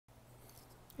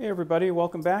Hey everybody,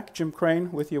 welcome back. Jim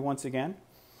Crane with you once again.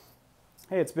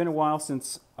 Hey, it's been a while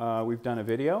since we've done a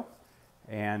video,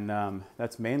 and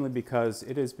that's mainly because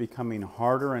it is becoming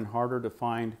harder and harder to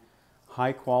find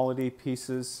high quality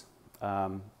pieces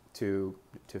to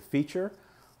feature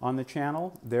on the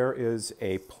channel. There is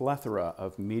a plethora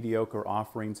of mediocre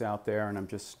offerings out there, and I'm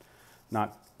just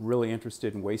not really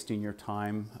interested in wasting your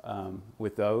time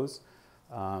with those.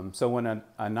 So when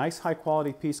a nice high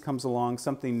quality piece comes along,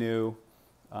 something new,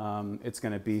 it's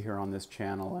going to be here on this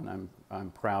channel, and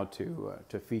I'm proud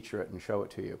to feature it and show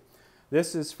it to you.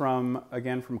 This is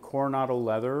again from Coronado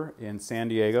Leather in San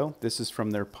Diego. This is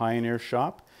from their Pioneer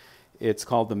shop. It's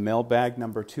called the Mailbag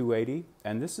No.280,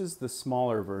 and this is the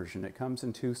smaller version. It comes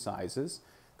in two sizes.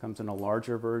 It comes in a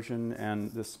larger version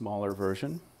and the smaller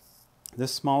version.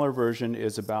 This smaller version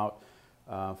is about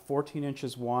 14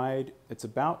 inches wide. It's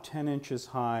about 10 inches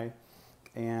high,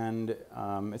 and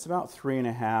it's about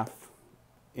 3.5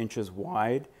 inches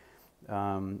wide.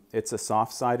 It's a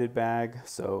soft-sided bag,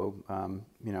 so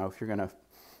you know, if you're going to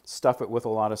stuff it with a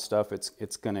lot of stuff,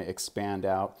 it's going to expand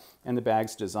out. And the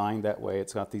bag's designed that way.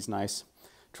 It's got these nice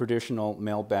traditional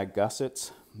mailbag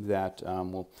gussets that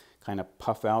will kind of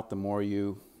puff out the more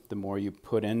you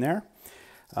put in there.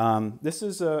 This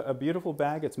is a beautiful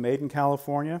bag. It's made in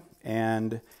California,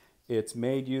 and it's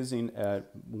made using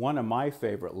one of my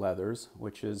favorite leathers,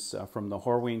 which is from the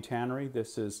Horween Tannery.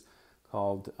 This is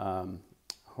called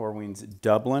Horween's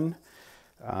Dublin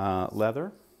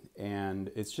leather,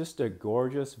 and it's just a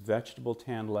gorgeous vegetable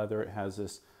tan leather. It has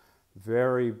this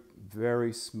very,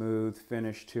 very smooth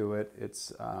finish to it.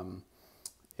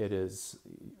 It is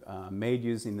made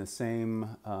using the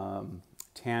same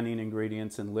tanning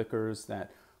ingredients and liquors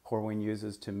that Horween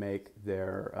uses to make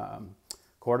their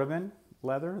cordovan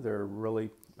leather. They're really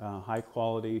high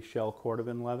quality shell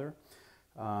cordovan leather.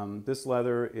 This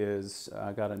leather is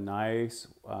got a nice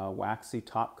waxy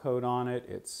top coat on it.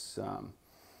 It's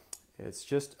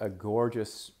just a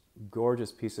gorgeous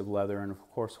piece of leather, and of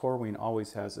course Horween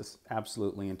always has this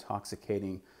absolutely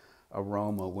intoxicating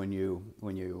aroma when you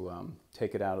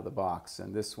take it out of the box,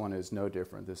 and this one is no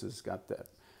different. This has got that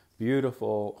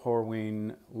beautiful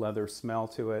Horween leather smell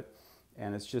to it,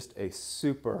 and it's just a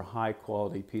super high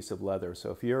quality piece of leather.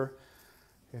 So if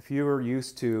you're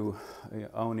used to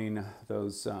owning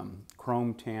those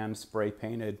chrome tan spray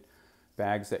painted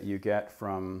bags that you get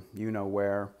from you know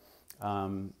where,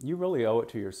 you really owe it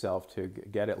to yourself to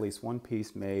get at least one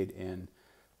piece made in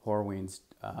Horween's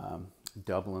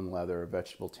Dublin leather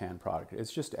vegetable tan product.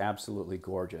 It's just absolutely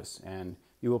gorgeous, and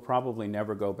you will probably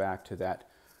never go back to that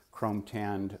chrome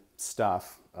tanned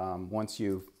stuff once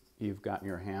you've gotten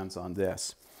your hands on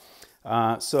this.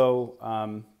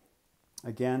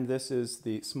 Again, this is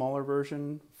the smaller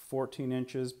version, 14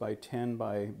 inches by 10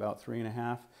 by about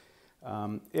 3.5.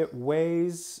 It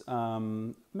weighs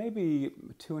maybe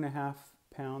 2.5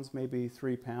 pounds, maybe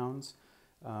 3 pounds.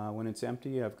 When it's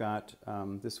empty, I've got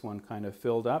this one kind of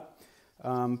filled up.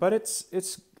 But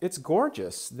it's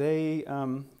gorgeous. They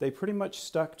pretty much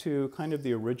stuck to kind of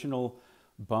the original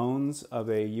bones of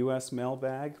a U.S. mail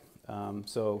bag.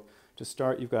 So to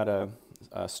start, you've got a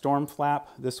storm flap.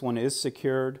 This one is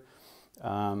secured.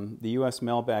 The U.S.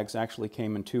 mail bags actually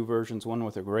came in two versions, one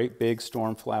with a great big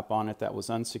storm flap on it that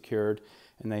was unsecured,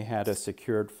 and they had a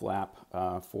secured flap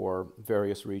for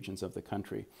various regions of the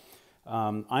country.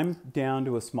 I'm down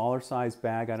to a smaller size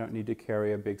bag. I don't need to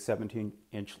carry a big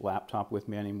 17-inch laptop with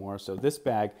me anymore, so this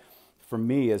bag for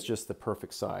me is just the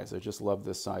perfect size. I just love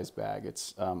this size bag.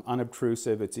 It's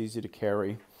unobtrusive, it's easy to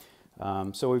carry.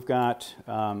 So we've got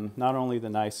not only the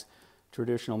nice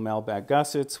traditional mailbag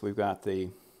gussets, we've got the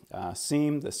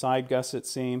seam, the side gusset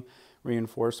seam,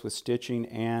 reinforced with stitching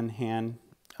and hand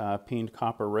peened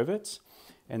copper rivets,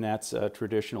 and that's a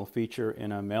traditional feature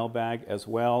in a mailbag, as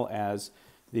well as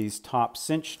these top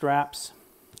cinch straps,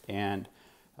 and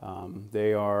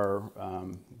they are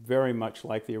very much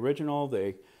like the original.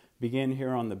 They begin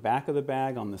here on the back of the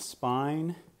bag, on the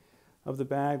spine of the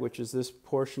bag, which is this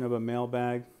portion of a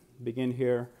mailbag. Begin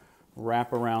here,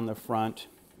 wrap around the front,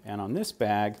 and on this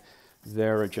bag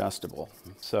they're adjustable.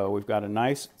 So we've got a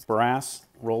nice brass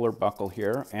roller buckle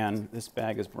here, and this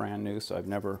bag is brand new, so I've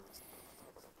never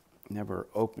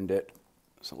opened it.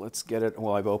 So let's get it.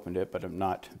 Well, I've opened it, but I've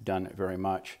not done it very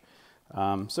much.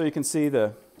 So you can see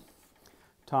the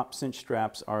top cinch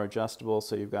straps are adjustable,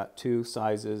 so you've got two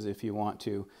sizes. If you want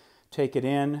to take it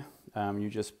in, you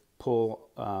just pull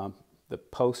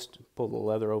pull the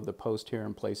leather over the post here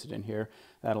and place it in here.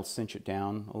 That'll cinch it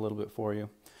down a little bit for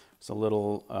you. It's a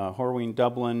little Horween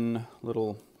Dublin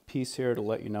little piece here to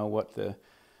let you know what the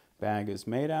bag is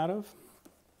made out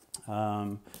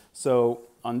of. So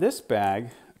on this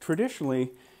bag,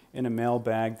 traditionally in a mail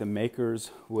bag, the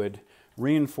makers would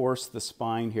reinforce the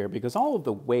spine here because all of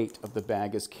the weight of the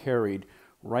bag is carried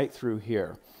right through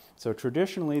here. So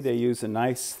traditionally they use a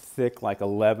nice thick, like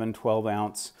 11, 12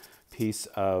 ounce piece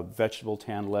of vegetable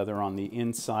tan leather on the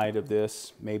inside of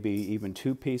this, maybe even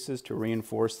 2 pieces to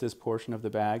reinforce this portion of the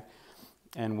bag.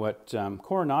 And what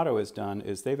Coronado has done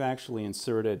is they've actually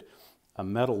inserted a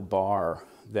metal bar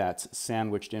that's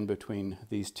sandwiched in between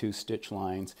these 2 stitch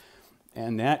lines.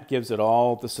 And that gives it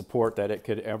all the support that it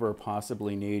could ever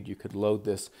possibly need. You could load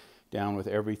this down with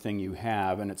everything you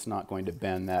have and it's not going to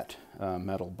bend that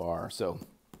metal bar. So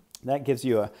that gives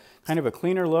you a kind of a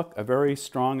cleaner look, a very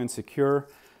strong and secure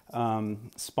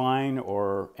spine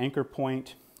or anchor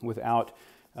point without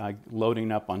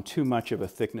loading up on too much of a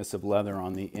thickness of leather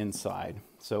on the inside.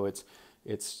 So it's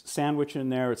sandwiched in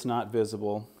there, it's not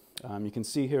visible. You can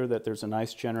see here that there's a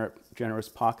nice generous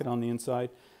pocket on the inside,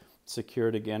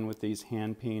 secured again with these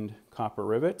hand-peened copper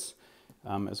rivets,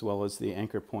 as well as the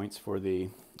anchor points for the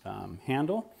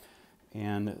handle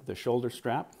and the shoulder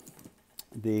strap.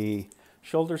 The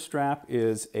shoulder strap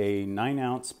is a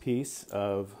 9-ounce piece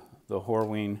of the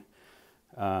Horween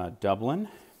Dublin.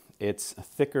 It's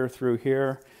thicker through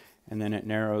here and then it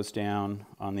narrows down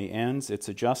on the ends. It's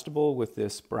adjustable with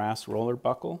this brass roller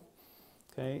buckle.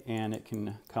 Okay, and it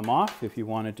can come off if you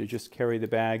wanted to just carry the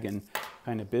bag in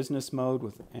kind of business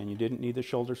mode and you didn't need the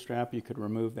shoulder strap, you could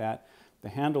remove that. The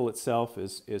handle itself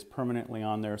is permanently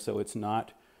on there, so it's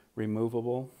not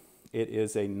removable. It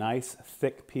is a nice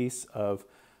thick piece of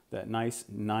that nice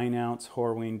 9-ounce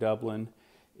Horween Dublin.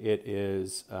 It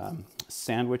is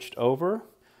sandwiched over,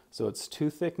 so it's 2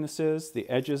 thicknesses. The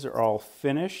edges are all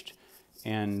finished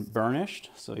and burnished,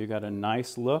 so you got a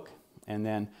nice look. And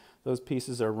then those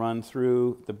pieces are run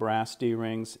through the brass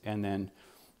D-rings and then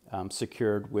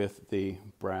secured with the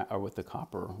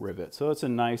copper rivet. So it's a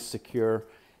nice secure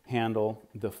handle.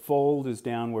 The fold is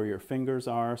down where your fingers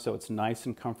are, so it's nice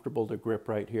and comfortable to grip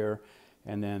right here.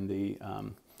 And then the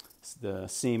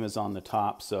seam is on the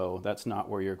top, so that's not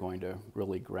where you're going to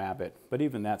really grab it. But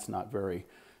even that's not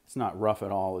it's not rough at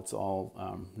all. It's all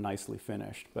nicely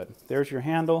finished. But there's your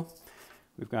handle.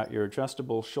 We've got your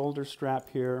adjustable shoulder strap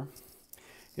here.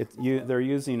 They're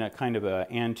using a kind of an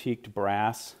antiqued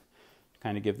brass to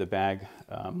kind of give the bag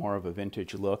more of a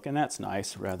vintage look, and that's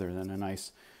nice rather than a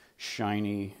nice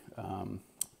shiny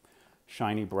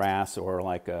brass or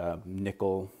like a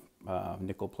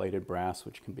nickel-plated brass,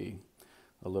 which can be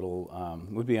a little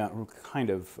would be kind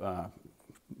of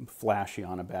flashy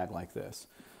on a bag like this.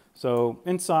 So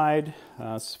inside,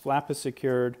 flap is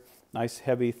secured, nice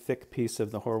heavy thick piece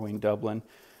of the Horween Dublin,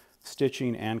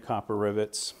 stitching and copper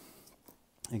rivets.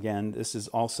 Again, this is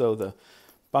also, the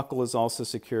buckle is also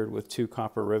secured with 2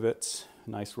 copper rivets,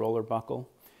 nice roller buckle.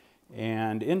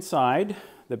 And inside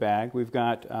the bag, we've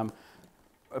got a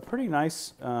pretty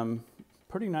nice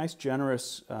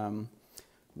generous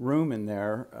room in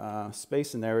there,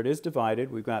 space in there. It is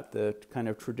divided. We've got the kind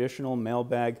of traditional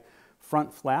mailbag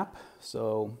front flap,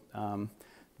 so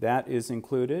that is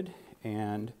included.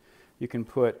 And you can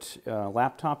put a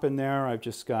laptop in there. I've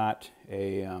just got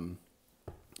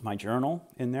my journal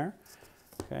in there,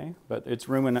 okay, but it's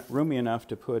roomy enough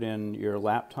to put in your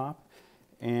laptop.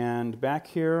 And back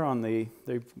here on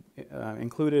they've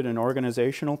included an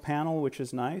organizational panel, which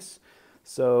is nice.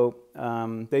 So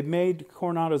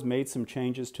Coronado's made some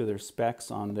changes to their specs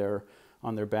on their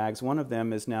bags. One of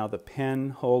them is now the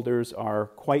pen holders are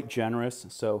quite generous.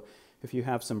 So if you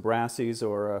have some brassies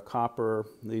or a copper,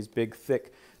 these big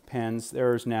thick pens,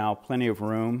 there's now plenty of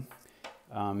room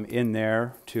in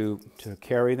there to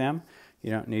carry them.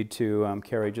 You don't need to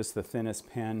carry just the thinnest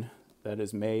pen that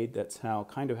is made. That's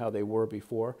kind of how they were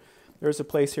before. There's a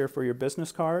place here for your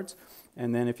business cards,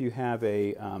 and then if you have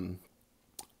a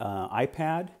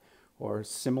iPad or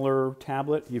similar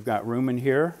tablet, you've got room in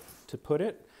here to put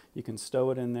it. You can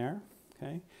stow it in there.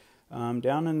 Okay.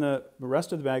 Down in the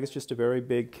rest of the bag is just a very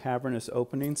big cavernous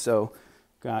opening, so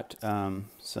got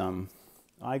some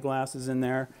eyeglasses in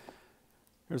there.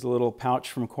 There's a little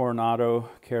pouch from Coronado,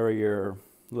 carry your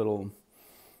little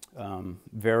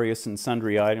various and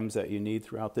sundry items that you need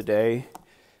throughout the day.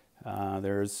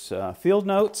 There's field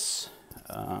notes,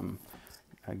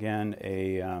 again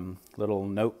a little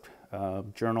note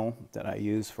journal that I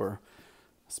use for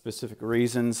specific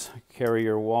reasons. Carry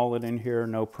your wallet in here,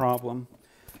 no problem.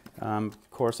 Of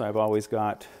course, I've always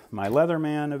got my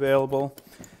Leatherman available.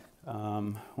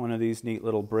 One of these neat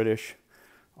little British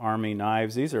Army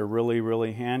knives. These are really,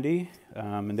 really handy,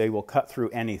 and they will cut through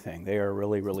anything. They are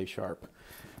really, really sharp.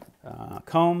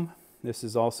 Comb. This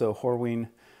is also Horween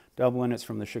Dublin. It's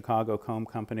from the Chicago Comb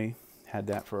Company. Had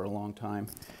that for a long time.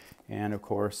 And of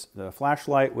course, the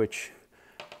flashlight, which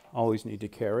always need to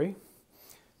carry.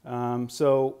 One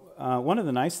of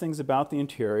the nice things about the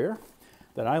interior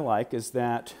that I like is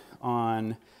that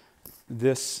on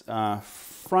this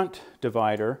front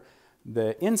divider,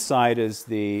 the inside is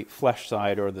the flesh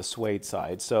side or the suede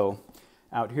side. So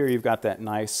out here you've got that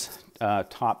nice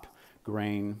top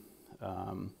grain,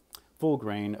 full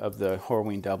grain of the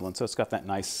Horween Dublin. So it's got that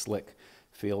nice slick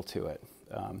feel to it.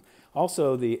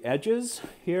 Also the edges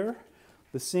here,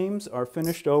 the seams are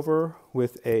finished over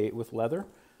with leather.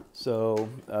 So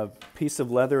a piece of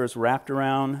leather is wrapped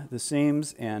around the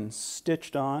seams and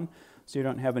stitched on, so you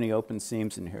don't have any open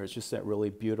seams in here. It's just that really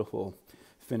beautiful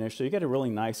finish. So you get a really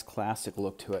nice classic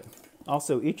look to it.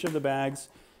 Also, each of the bags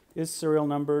is serial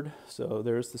numbered. So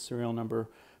there's the serial number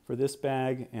for this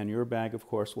bag, and your bag, of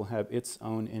course, will have its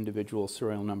own individual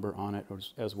serial number on it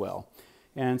as well.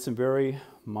 And some very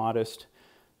modest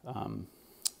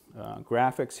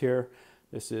graphics here.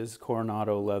 This is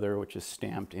Coronado leather, which is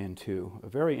stamped into a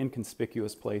very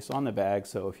inconspicuous place on the bag.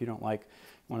 So if you don't like,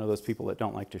 one of those people that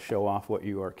don't like to show off what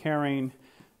you are carrying,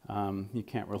 you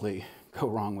can't really go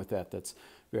wrong with that. That's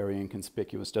very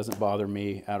inconspicuous. Doesn't bother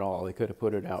me at all. They could have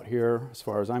put it out here as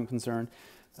far as I'm concerned.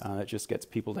 It just gets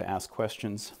people to ask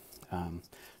questions.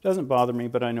 Doesn't bother me,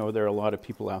 but I know there are a lot of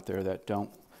people out there that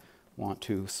don't want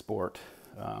to sport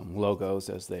logos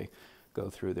as they go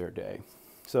through their day.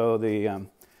 So the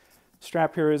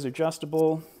strap here is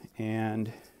adjustable,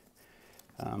 and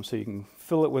so you can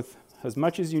fill it with as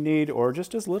much as you need or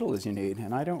just as little as you need,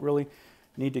 and I don't really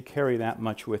need to carry that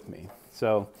much with me.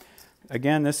 So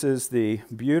again, this is the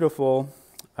beautiful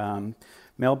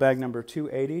mailbag number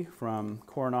 280 from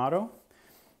Coronado,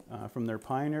 from their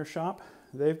Pioneer shop.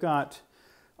 They've got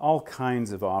all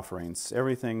kinds of offerings,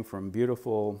 everything from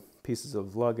beautiful pieces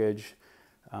of luggage,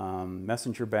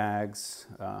 messenger bags,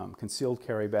 concealed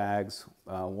carry bags,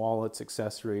 wallets,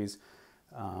 accessories,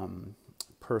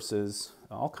 purses,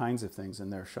 all kinds of things in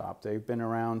their shop. They've been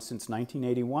around since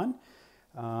 1981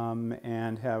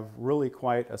 and have really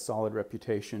quite a solid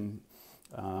reputation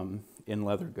in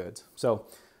leather goods. So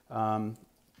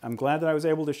I'm glad that I was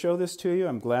able to show this to you.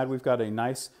 I'm glad we've got a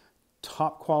nice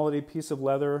top quality piece of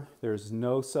leather. There's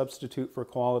no substitute for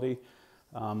quality.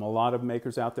 A lot of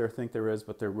makers out there think there is,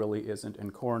 but there really isn't,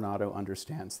 and Coronado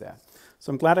understands that.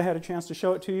 So I'm glad I had a chance to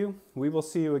show it to you. We will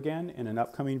see you again in an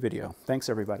upcoming video. Thanks,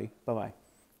 everybody. Bye-bye.